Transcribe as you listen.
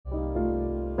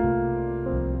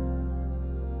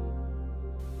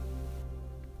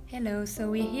Hello, so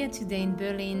we're here today in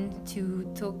Berlin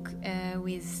to talk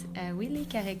with Willy,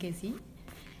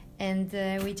 and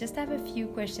we just have a few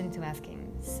questions to ask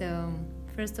him. So,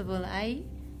 first of all,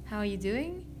 how are you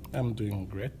doing? I'm doing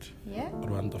great. Yeah?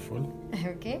 Wonderful.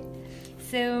 Okay.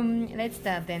 So, let's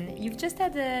start then. You've just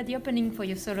had the opening for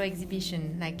your solo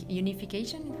exhibition, like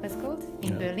Unification, it was called,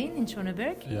 in Berlin, in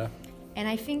Schöneberg. Yeah. And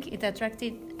I think it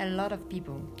attracted a lot of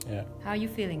people. Yeah. How are you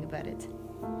feeling about it?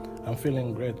 I'm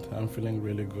feeling great. I'm feeling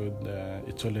really good.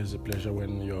 It's always a pleasure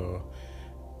when your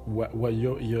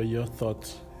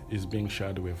thought is being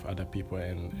shared with other people,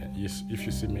 and if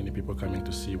you see many people coming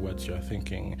to see what you're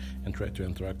thinking and try to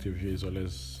interact with you, is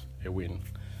always a win.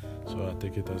 So I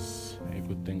take it as a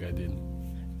good thing I did.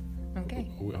 Okay.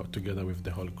 Together with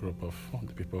the whole group of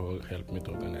the people who helped me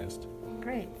to organize.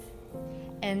 Great.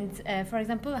 And for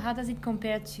example, how does it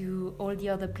compare to all the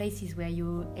other places where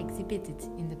you exhibited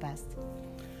in the past?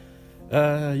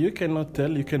 You cannot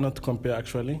tell, you cannot compare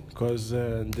actually, because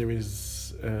there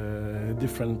is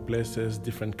different places,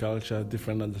 different culture,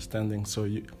 different understanding. So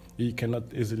you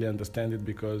cannot easily understand it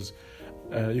because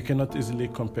you cannot easily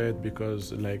compare it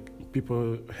because like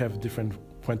people have different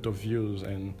point of views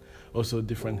and also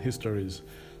different histories.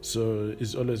 So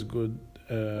it's always good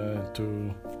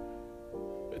to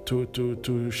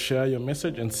share your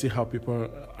message and see how people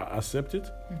accept it,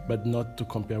 but not to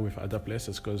compare with other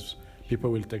places because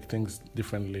people will take things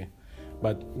differently.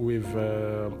 But with,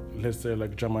 let's say,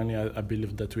 like Germany, I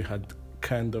believe that we had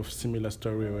kind of similar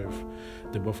story with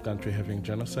the both country having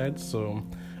genocide. So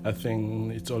I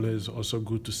think it's always also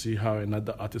good to see how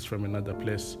another artist from another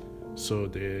place saw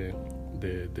the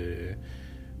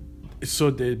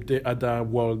other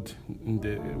world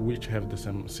which have the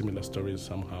same similar stories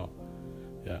somehow.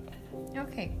 Yeah.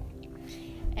 Okay.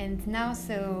 And now,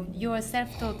 so you're a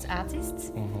self-taught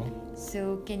artist. Mm-hmm.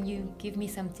 So can you give me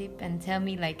some tip and tell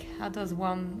me, like, how does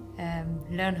one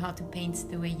learn how to paint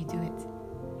the way you do it?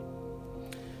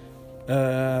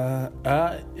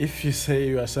 If you say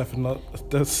you are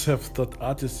self-taught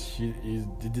artist, you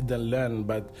didn't learn.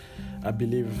 But I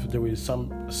believe there is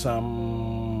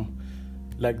some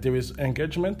like there is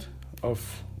engagement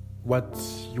of what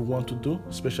you want to do.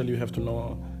 Especially, you have to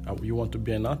know you want to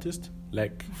be an artist.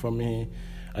 Like for me.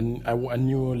 And I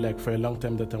knew like for a long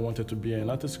time that I wanted to be an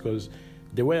artist because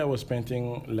the way I was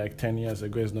painting like 10 years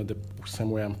ago is not the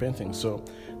same way I'm painting. So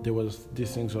there was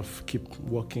these things of keep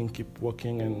working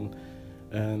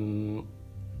and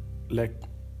like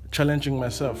challenging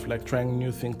myself, like trying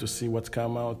new things to see what's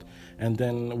come out. And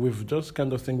then with those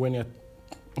kind of things, when you're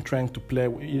trying to play,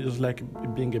 it's like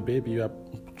being a baby. You are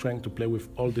trying to play with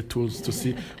all the tools to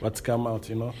see what's come out,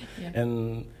 you know. Yeah.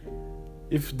 And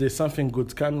if there's something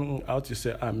good coming out, you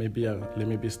say, maybe let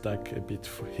me be stuck a bit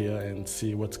here and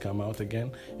see what's come out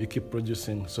again. You keep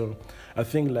producing. So I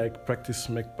think like practice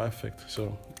makes perfect.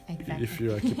 So exactly. If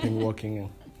you are keeping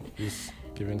working, it's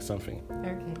giving something.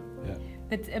 Okay. Yeah.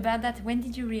 But about that, when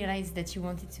did you realize that you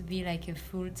wanted to be like a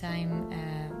full-time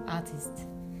artist?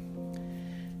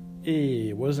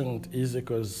 It wasn't easy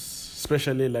because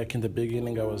especially like in the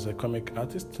beginning, I was a comic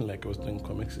artist. Like I was doing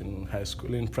comics in high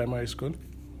school, in primary school.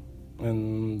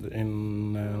 And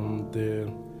in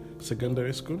the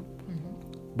secondary school.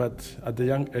 Mm-hmm. But at the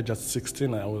young age, at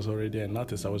 16, I was already an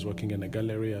artist. I was working in a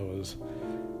gallery.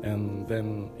 And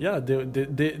then,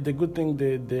 the good thing,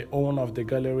 the owner of the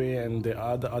gallery and the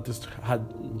other artists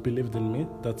had believed in me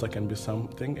that I can be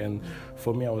something. And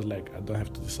for me, I was like, I don't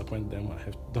have to disappoint them.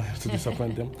 Don't have to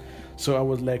disappoint them. So I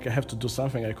was like, I have to do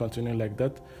something. I continue like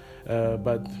that.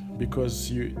 But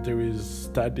because there is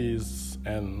studies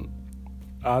and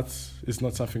art is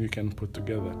not something you can put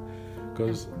together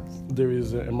because there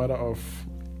is a matter of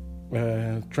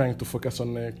trying to focus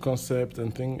on a concept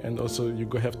and thing, and also you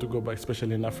have to go back,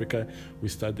 especially in Africa we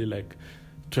study like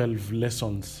 12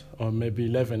 lessons or maybe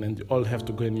 11 and you all have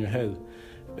to go in your head,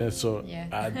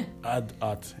 add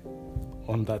art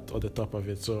on the top of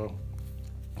it. So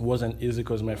it wasn't easy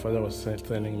because my father was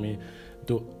telling me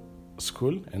do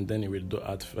school and then you will do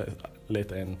art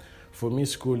later. And for me,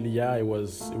 school, it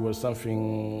was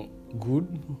something good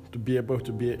to be able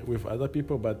to be with other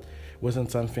people, but it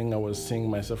wasn't something I was seeing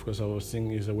myself because I was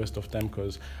seeing is a waste of time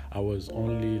because I was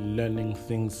only learning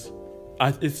things.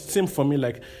 It seemed for me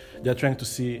like they're trying to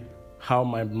see how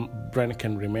my brain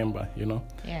can remember, you know?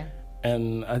 Yeah.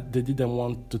 And they didn't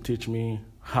want to teach me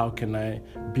how can I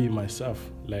be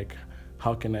myself, like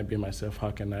how can I be myself,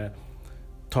 how can I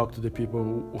talk to the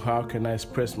people, how can I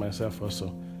express myself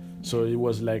also. So it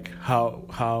was like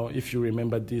how if you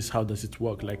remember this, how does it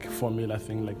work? Like formula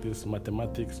thing like this,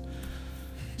 mathematics.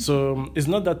 So it's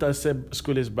not that I say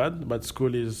school is bad, but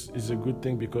school is a good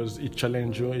thing because it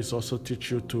challenges you. It also teach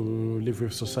you to live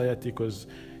with society because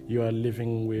you are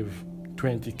living with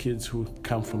 20 kids who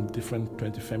come from different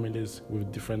 20 families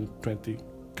with different 20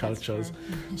 cultures.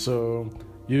 So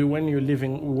when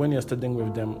you're studying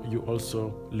with them, you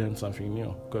also learn something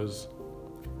new because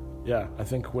I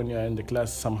think when you're in the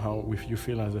class somehow you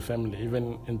feel as a family,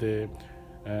 even in the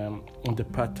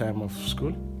part time of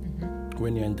school,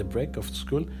 when you're in the break of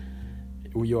school,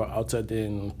 you are outside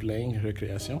in playing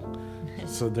recreation.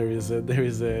 So there is a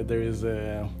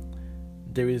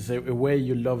way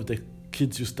you love the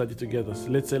kids you study together.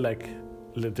 So let's say like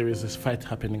there is this fight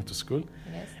happening to school,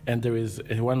 and there is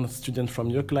one student from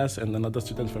your class and another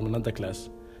student from another class.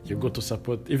 You go to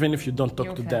support, even if you don't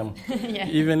talk to them.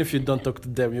 Even if you don't talk to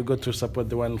them, you go to support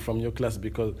the one from your class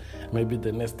because maybe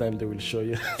the next time they will show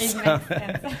you. It makes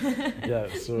sense. Yeah,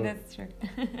 so that's true.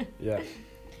 Yeah.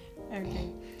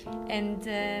 Okay. And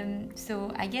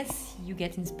so I guess you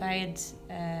get inspired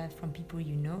from people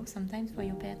you know sometimes for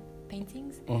your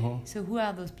paintings. So who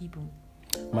are those people?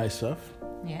 Myself.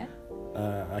 Yeah.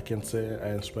 I can say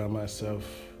I inspire myself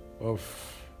of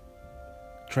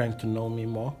trying to know me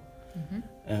more.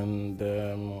 And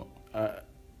I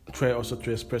try also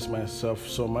to express myself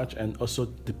so much, and also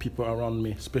the people around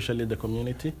me, especially the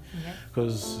community,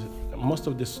 because most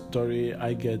of the story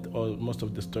I get, or most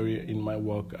of the story in my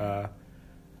work, I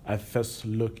first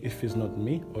look if it's not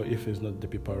me or if it's not the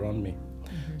people around me.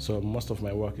 So most of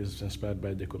my work is inspired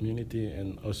by the community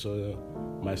and also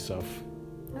myself,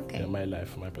 my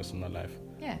life, my personal life.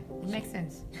 Yeah, it makes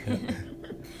sense.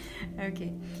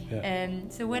 Okay. Yeah.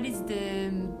 So what is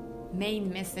the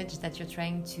main message that you're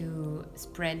trying to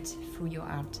spread through your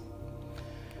art?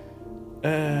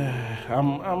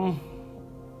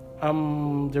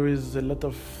 There is a lot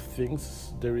of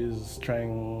things. There is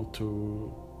trying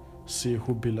to see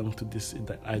who belong to these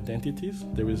identities.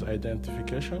 There is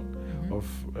identification of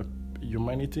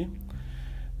humanity.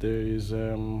 There is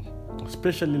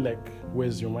especially like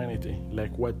where's humanity,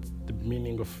 like what the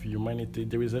meaning of humanity.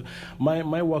 There is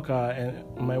my work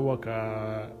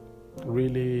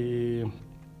really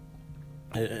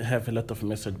have a lot of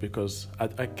message because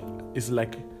it's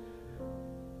like,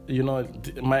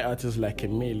 my art is like a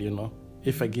meal,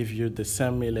 If I give you the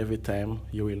same meal every time,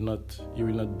 you will not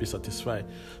be satisfied.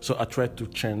 So I try to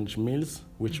change meals,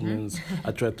 which means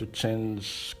I try to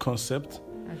change concept.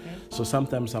 Okay. So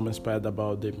sometimes I'm inspired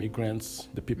about the immigrants,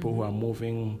 the people who are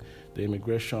moving, the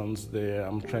immigrations.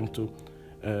 I'm trying to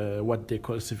what they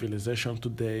call civilization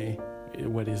today.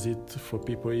 What is it for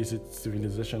people? Is it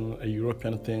civilization a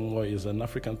European thing or is it an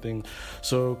African thing?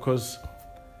 So, because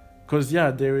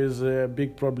there is a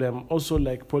big problem. Also,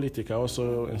 like politics, I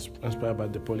also inspired by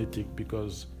the politics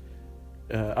because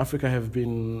Africa have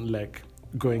been like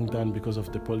going down because of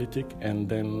the politics, and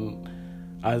then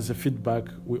as a feedback,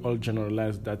 we all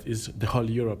generalize that is the whole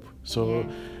Europe. So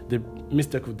the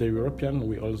mistake of the European,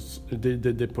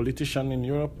 the politician in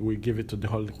Europe, we give it to the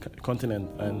whole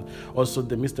continent. And also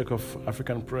the mistake of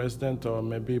African president or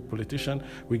maybe politician,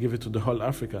 we give it to the whole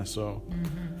Africa. So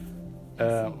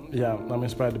I'm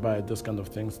inspired by those kind of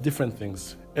things, different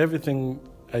things. Everything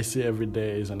I see every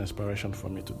day is an inspiration for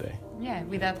me today. Yeah,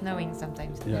 without knowing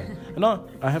sometimes. Yeah. No,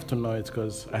 I have to know it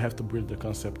because I have to build the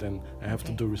concept and I have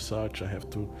to do research. I have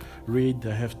to read.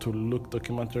 I have to look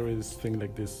documentaries, things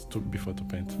like this before to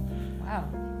paint. Wow,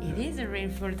 it is a real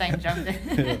full-time job.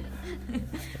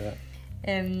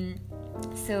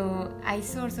 So I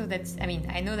saw also that,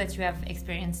 I know that you have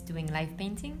experience doing live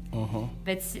painting,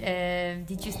 but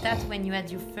did you start when you had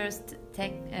your first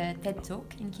TED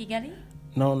Talk in Kigali?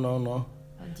 No.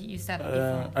 Did you start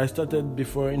before? I started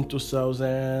before in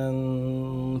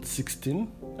 2015.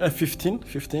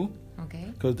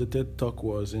 Okay. Because the TED Talk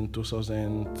was in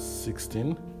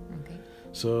 2016. Okay.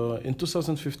 So in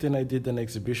 2015, I did an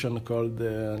exhibition called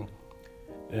The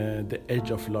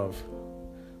Age of Love.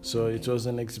 So it was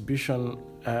an exhibition.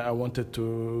 I wanted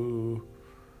to.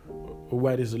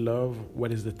 What is love?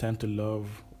 What is the time to love?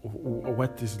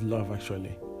 What is love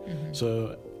actually?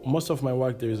 So most of my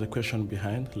work, there is a question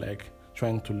behind, like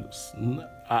trying to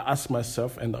ask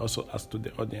myself and also ask to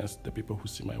the audience, the people who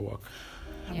see my work.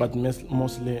 Yeah. But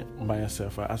mostly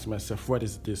myself, I ask myself, what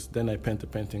is this? Then I paint a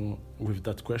painting with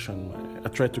that question. I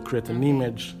try to create an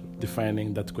image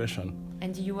defining that question.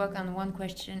 And do you work on one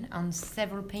question on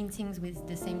several paintings with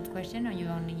the same question, or you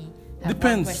only have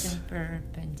Depends. one question per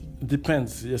painting?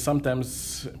 Depends. Yeah,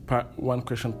 sometimes one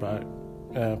question per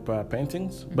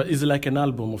paintings, but it's like an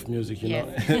album of music, you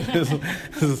know.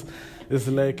 It's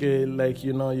like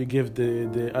you give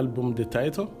the album the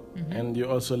title, and you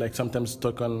also like sometimes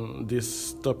talk on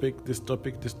this topic.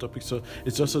 So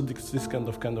it's also this kind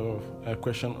of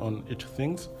question on each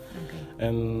things. Okay.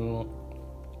 And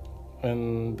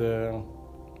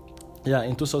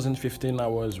in 2015 I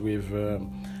was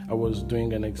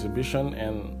doing an exhibition,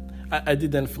 and I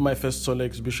did my first solo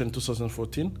exhibition in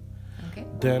 2014. Okay.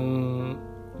 Then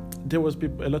there was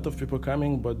a lot of people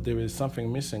coming, but there was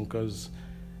something missing, because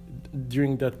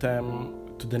during that time,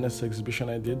 to the next exhibition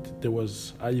I did,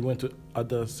 I went to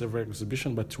other several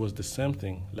exhibitions, but it was the same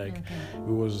thing. Like, it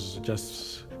was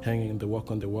just hanging the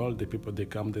work on the wall. The people, they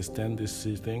come, they stand, they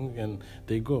see things, and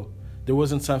they go. There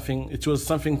wasn't something. It was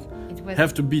something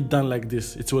have to be done like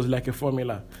this. It was like a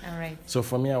formula. All right. So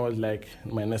for me, I was like,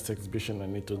 my next exhibition, I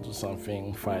need to do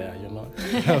something fire,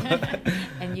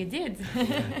 And you did.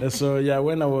 So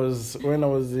when I was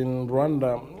in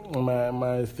Rwanda,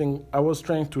 my thing, I was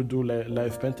trying to do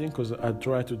live painting, because I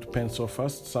try to paint so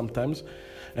fast sometimes,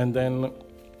 and then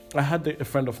I had a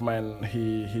friend of mine.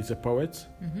 He's a poet.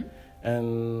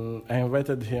 And I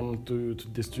invited him to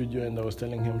the studio, and I was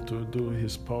telling him to do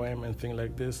his poem and things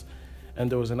like this. And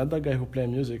there was another guy who played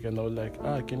music, and I was like,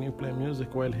 can you play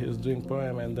music while he's doing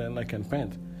poem, and then I can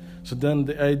paint. So then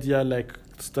the idea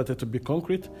started to be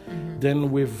concrete. Then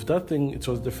with that thing, it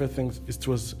was the first thing.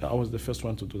 I was the first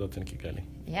one to do that in Kigali.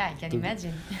 Yeah, I can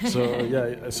imagine.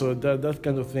 So that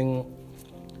kind of thing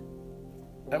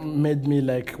made me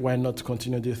like, why not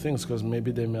continue these things? Because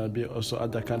maybe there may be also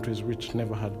other countries which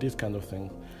never had this kind of thing.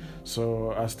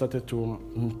 So I started to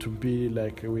be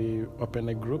like, we opened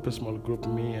a small group,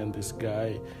 me and this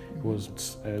guy who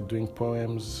was doing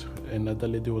poems. Another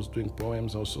lady was doing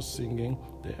poems, also singing.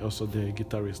 Also the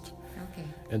guitarist. Okay.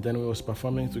 And then we was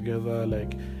performing together,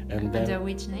 Under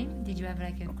which name? Did you have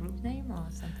like a group name or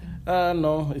something?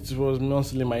 No, it was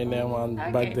mostly my name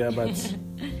back there, but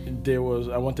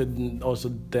I wanted also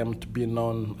them to be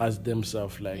known as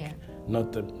themselves,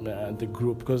 not the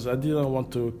group, because I didn't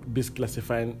want to be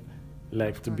classified,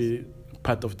 to be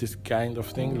part of this kind of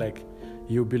thing,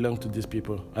 you belong to these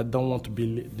people. I don't want to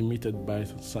be limited by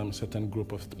some certain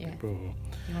group of people.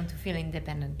 You want to feel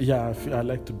independent. Yeah, I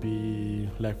like to be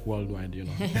worldwide,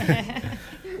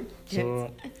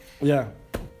 So, yeah.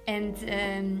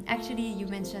 And actually, you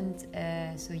mentioned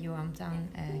your hometown,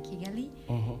 Kigali,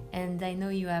 and I know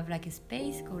you have a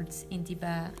space called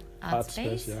Intiba Art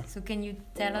Space. Yeah. So can you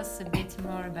tell us a bit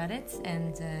more about it,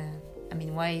 and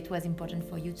why it was important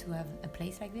for you to have a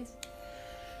place like this?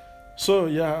 So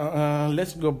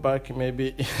let's go back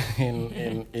maybe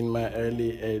in my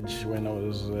early age when I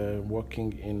was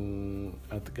working in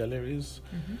art galleries.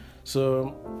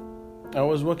 So I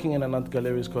was working in an art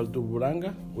gallery called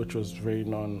Uburanga, which was very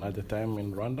known at the time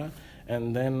in Rwanda,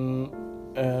 and then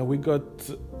we got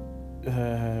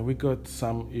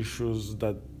some issues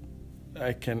that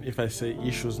if I say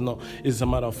issues, no, it's a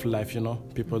matter of life,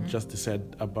 People just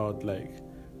decide about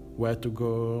where to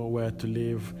go, where to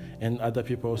live, and other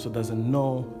people also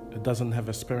doesn't have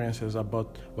experiences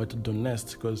about what to do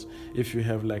next, because if you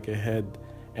have a head,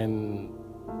 and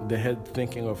the head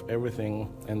thinking of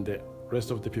everything, and the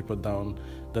rest of the people down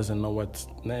doesn't know what's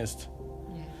next.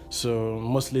 Yeah. So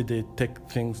mostly the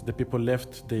people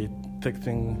left, they take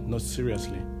things not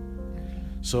seriously. Okay.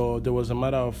 So there was a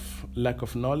matter of lack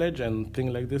of knowledge and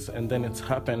things like this, and then it's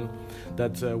happened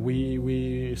that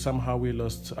we somehow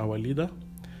lost our leader,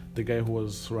 the guy who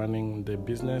was running the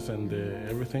business and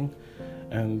everything,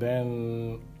 and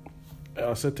then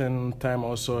a certain time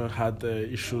also had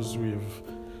issues with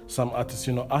some artists.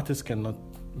 Artists cannot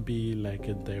be like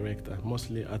a director.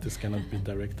 Mostly artists cannot be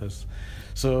directors.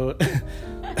 So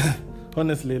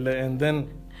honestly, and then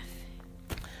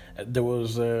there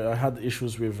was I had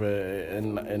issues with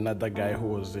another guy who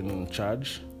was in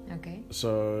charge. Okay.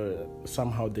 So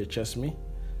somehow they chased me.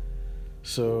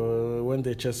 So when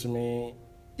they chased me,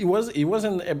 it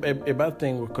wasn't a bad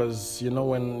thing, because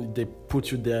when they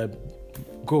put you there,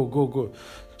 go.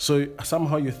 So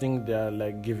somehow you think they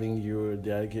are giving you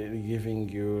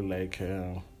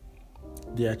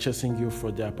they are chasing you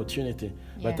for the opportunity,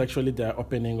 but actually they are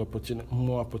opening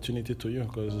more opportunity to you.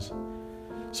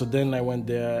 So then I went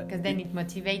there. Because then it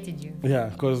motivated you. Yeah,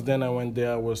 because then I went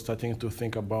there. I was starting to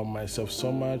think about myself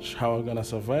so much, how I'm gonna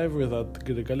survive without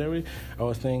the gallery. I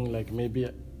was thinking maybe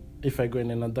if I go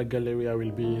in another gallery, I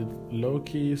will be low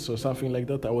key, so something like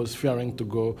that. I was fearing to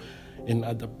go in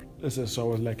other places, so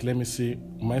I was let me see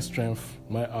my strength,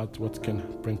 my art, what can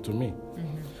bring to me.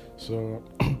 So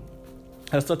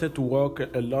I started to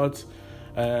work a lot.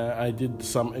 I did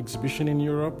some exhibition in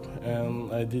Europe,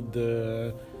 and I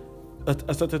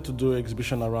started to do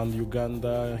exhibition around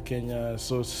Uganda, Kenya,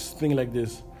 so things like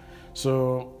this.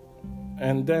 So,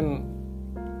 and then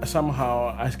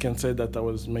somehow I can say that I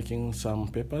was making some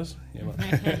papers, you know.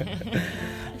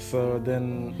 So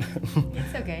then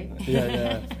it's okay.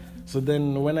 yeah. So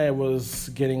then when I was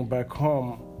getting back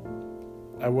home,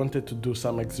 I wanted to do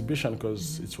some exhibition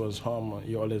because it was home.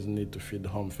 You always need to feed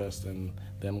home first and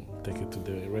then take it to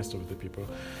the rest of the people.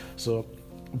 So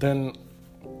then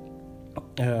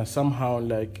somehow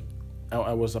like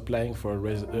I was applying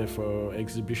for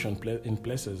exhibition in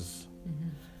places.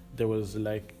 There was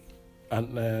like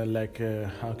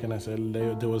how can I say,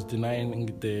 there was denying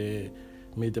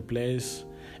me the place.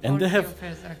 And they have,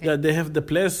 they have the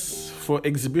place for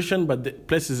exhibition, but the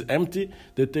place is empty.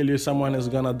 They tell you someone is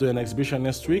gonna do an exhibition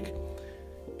next week.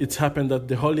 It's happened that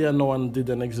the whole year no one did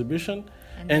an exhibition,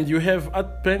 and you have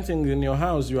art paintings in your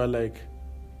house. You are like,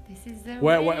 this is the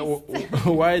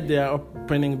why they are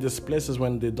opening these places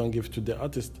when they don't give to the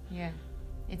artist? Yeah,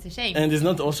 it's a shame. And it's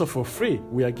not also for free.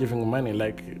 We are giving money,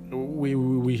 like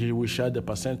we share the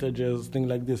percentages, things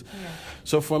like this. Yeah.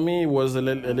 So for me, it was a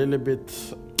little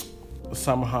bit.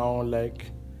 Somehow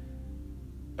like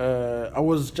I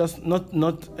was just not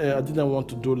I didn't want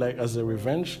to do like as a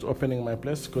revenge to opening my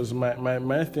place, because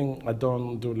my thing, I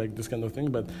don't do like this kind of thing,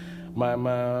 but my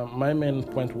main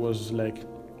point was like,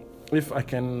 if I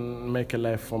can make a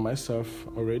life for myself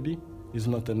already is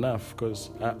not enough,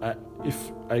 because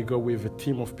if I go with a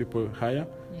team of people higher,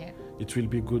 it will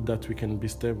be good that we can be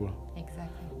stable.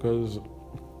 Exactly. Because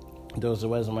there was a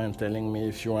wise man telling me,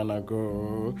 if you wanna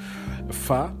go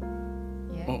far,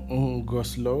 go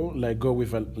slow, like go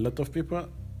with a lot of people,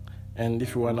 and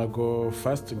if you wanna go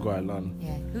fast, go alone.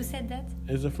 Yeah. Who said that?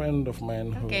 It's a friend of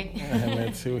mine who I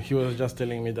met. He was just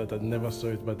telling me that I never saw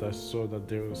it, but I saw that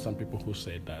there were some people who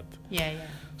said that. Yeah.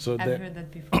 So I've heard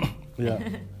that before. Yeah.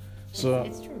 So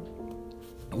it's true.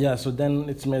 Yeah. So then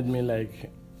it's made me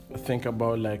like think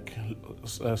about like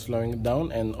slowing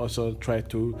down, and also try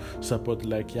to support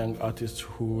like young artists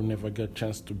who never get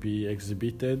chance to be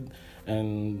exhibited,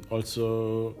 and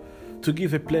also to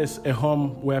give a place, a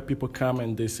home where people come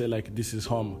and they say like, this is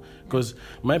home. Because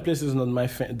my place is not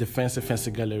the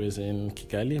fancy galleries in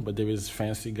Kigali, but there is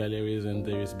fancy galleries and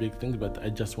there is big things, but I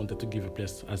just wanted to give a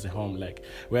place as a home, like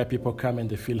where people come and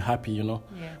they feel happy, you know,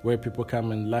 where people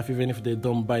come and laugh, even if they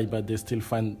don't buy, but they still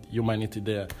find humanity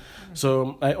there.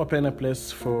 So I open a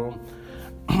place for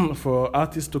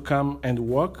artists to come and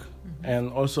work,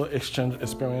 and also exchange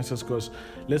experiences, because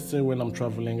let's say when I'm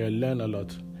traveling, I learn a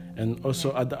lot. And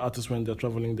also other artists, when they're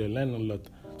traveling, they learn a lot.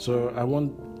 So I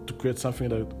want to create something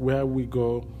that when we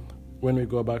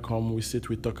go back home, we sit,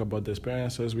 we talk about the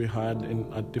experiences we had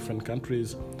at different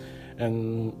countries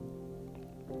and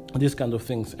these kind of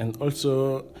things. And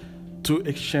also to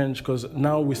exchange, because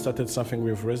now we started something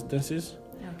with residencies.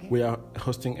 We are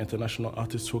hosting international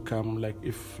artists who come, like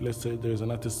if, let's say, there's an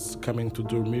artist coming to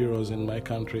do murals in my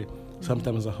country,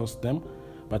 sometimes I host them,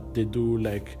 but they do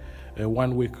like a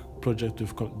 1 week project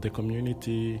with the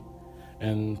community,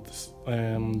 and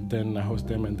then I host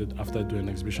them, and then after I do an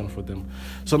exhibition for them.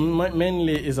 So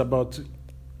mainly is about,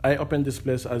 I open this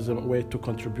place as a way to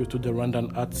contribute to the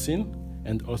Rwandan art scene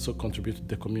and also contribute to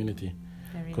the community.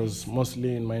 Because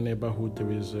mostly in my neighborhood there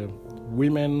is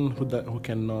women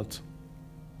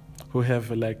who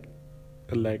have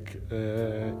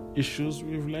issues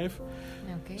with life.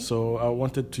 So I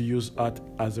wanted to use art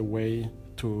as a way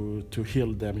to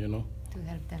heal them, you know. To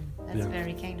help them. That's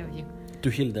very kind of you. To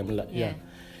heal them,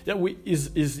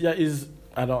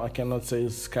 I cannot say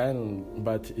it's kind,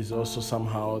 but it's also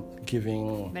somehow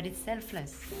giving. But it's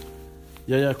selfless.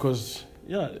 Because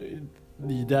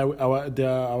they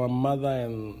are our mother,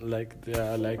 and like they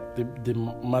are like the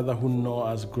mother who know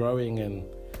us growing, and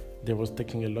they was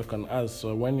taking a look on us.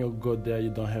 So when you go there, you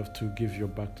don't have to give your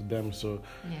back to them. So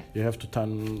you have to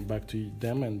turn back to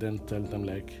them and then tell them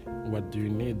like, what do you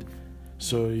need?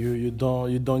 So you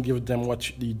don't give them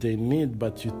what they need,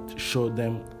 but you show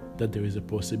them that there is a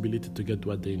possibility to get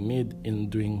what they need in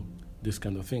doing this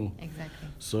kind of thing. Exactly.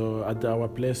 So at our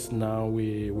place now,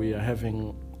 we are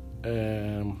having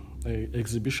an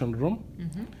exhibition room.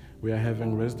 We are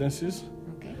having residencies.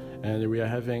 And we are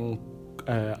having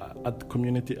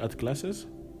community art classes,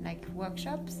 like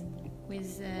workshops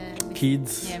with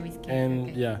kids. With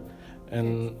kids.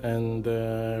 And and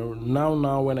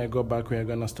now when I go back, we are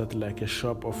gonna start like a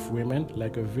shop of women,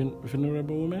 like a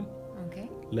vulnerable women,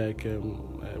 like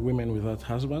women without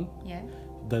husband,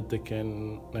 that they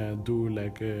can do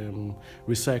like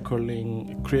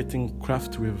recycling, creating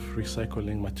craft with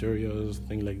recycling materials,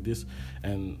 things like this,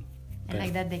 and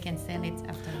like that they can sell it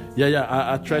afterwards.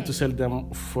 I try to sell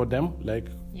them for them, like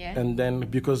Yeah. And then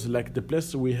because like the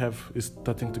place we have is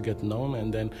starting to get known,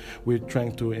 and then we're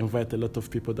trying to invite a lot of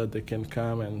people that they can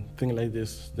come and things like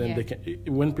this. Then they can,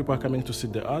 when people are coming to see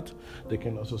the art, they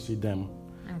can also see them.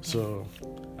 Okay. So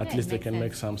at least they can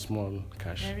make some small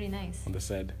cash. Very nice. On the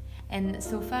side. And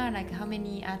so far, like, how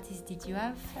many artists did you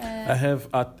have? I have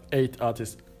 8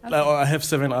 artists. Okay. I have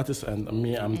 7 artists, and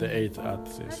I'm the 8th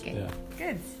artist. Okay, yeah.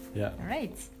 Good. Yeah. All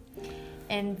right.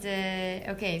 And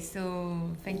okay,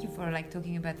 so thank you for like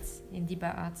talking about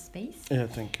Indiba art space. Yeah,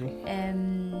 thank you.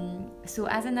 So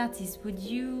as an artist, would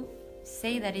you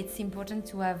say that it's important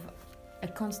to have a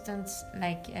constant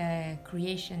like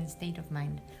creation state of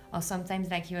mind, or sometimes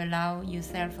like you allow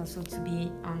yourself also to be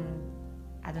on,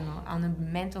 I don't know, on a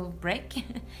mental break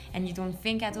and you don't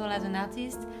think at all as an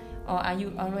artist, or are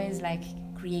you always like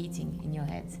creating in your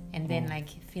head and then like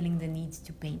feeling the need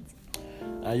to paint?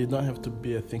 You don't have to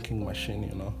be a thinking machine,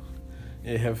 you know.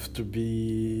 You have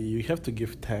to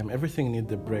give time. Everything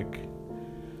needs a break.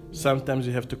 Sometimes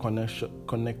you have to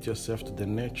connect yourself to the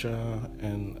nature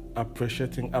and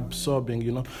absorbing,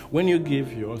 you know. When you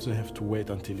give, you also have to wait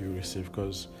until you receive,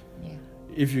 because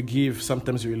if you give,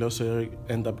 sometimes you will also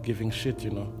end up giving shit,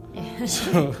 you know. Yeah.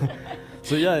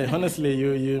 So yeah, honestly,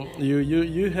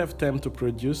 you have time to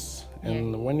produce,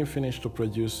 and when you finish to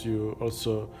produce, you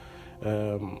also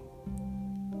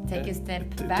take a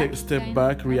step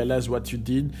back, realize what you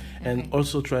did, and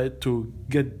also try to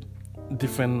get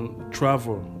different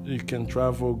travel. You can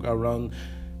travel around,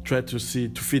 try to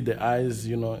feed the eyes,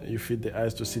 you know. You feed the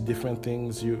eyes to see different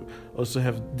things. You also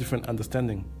have different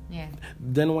understanding. Yeah.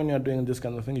 Then when you're doing this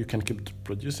kind of thing, you can keep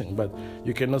producing, but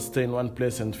you cannot stay in one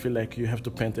place and feel like you have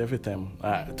to paint every time.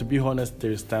 To be honest,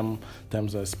 there is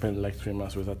times I spend like 3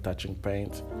 months without touching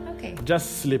paint. Okay.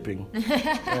 Just sleeping.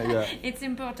 Yeah. It's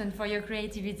important for your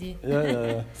creativity.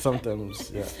 Yeah.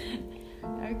 Sometimes, yeah.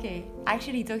 Okay.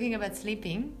 Actually, talking about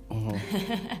sleeping,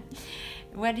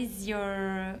 what is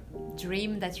your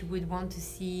dream that you would want to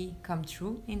see come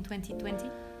true in 2020?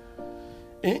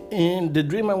 In the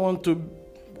dream I want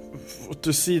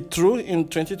to see through in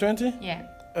 2020? Yeah.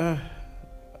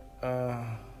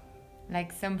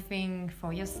 Like something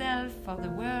for yourself, for the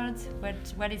world.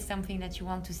 What is something that you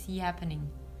want to see happening?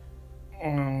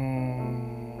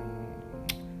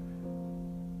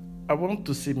 I want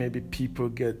to see maybe people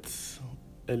get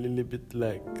a little bit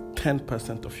like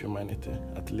 10% of humanity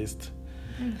at least.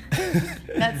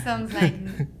 That sounds like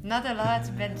not a lot,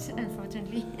 but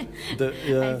unfortunately,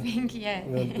 I think,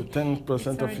 the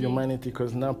 10% of humanity,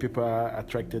 because now people are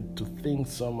attracted to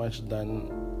things so much than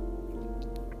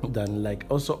like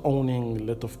also owning a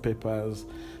lot of papers.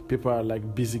 People are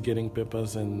like busy getting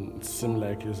papers and it seems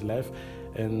like his life,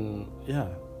 and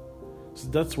so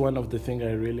that's one of the things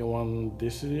I really want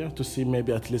this year, to see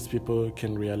maybe at least people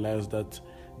can realize that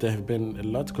there have been a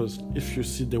lot, because if you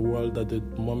see the world at the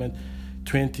moment,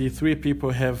 23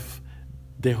 people have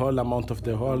the whole amount of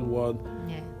the whole world.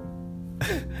 Yeah.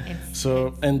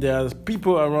 And there are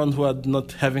people around who are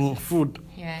not having food.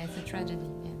 Yeah, it's a tragedy.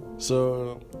 Yeah.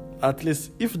 So at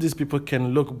least if these people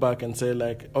can look back and say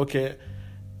like, okay,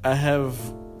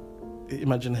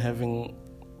 imagine having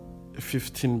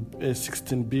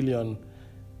 16 billion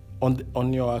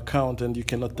on your account, and you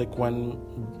cannot take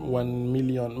 1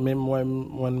 million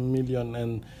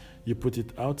and you put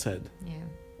it outside. Yeah.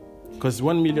 Because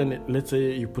 1 million, let's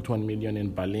say you put 1 million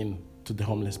in Berlin to the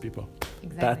homeless people.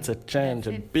 Exactly. That's a change,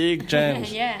 a big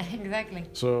change. Yeah, exactly.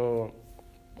 So.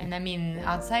 And I mean,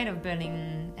 outside of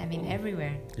Berlin, I mean,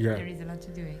 everywhere, there is a lot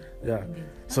to do. Yeah. Indeed.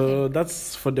 So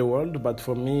that's for the world, but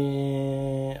for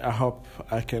me, I hope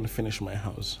I can finish my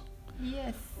house.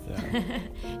 Yes. Yeah.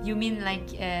 You mean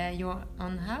like your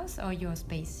own house or your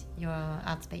space, your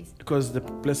art space? Because the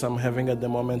place I'm having at the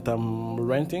moment, I'm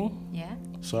renting. Yeah.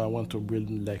 So I want to build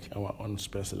like our own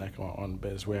space, like our own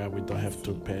base, where we don't have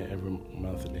to pay every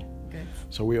monthly. Good.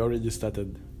 So we already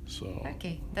started. So.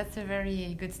 Okay, that's a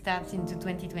very good start into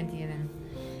 2020 then.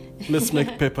 Let's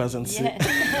make papers and see.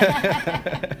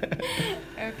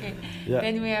 Okay. Yeah.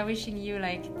 Then we are wishing you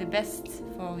like the best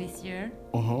for this year,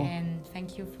 and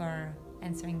thank you for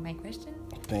answering my question.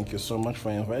 Thank you so much for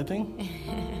inviting.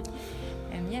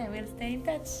 And we'll stay in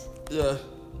touch. Yeah.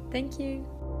 Thank you.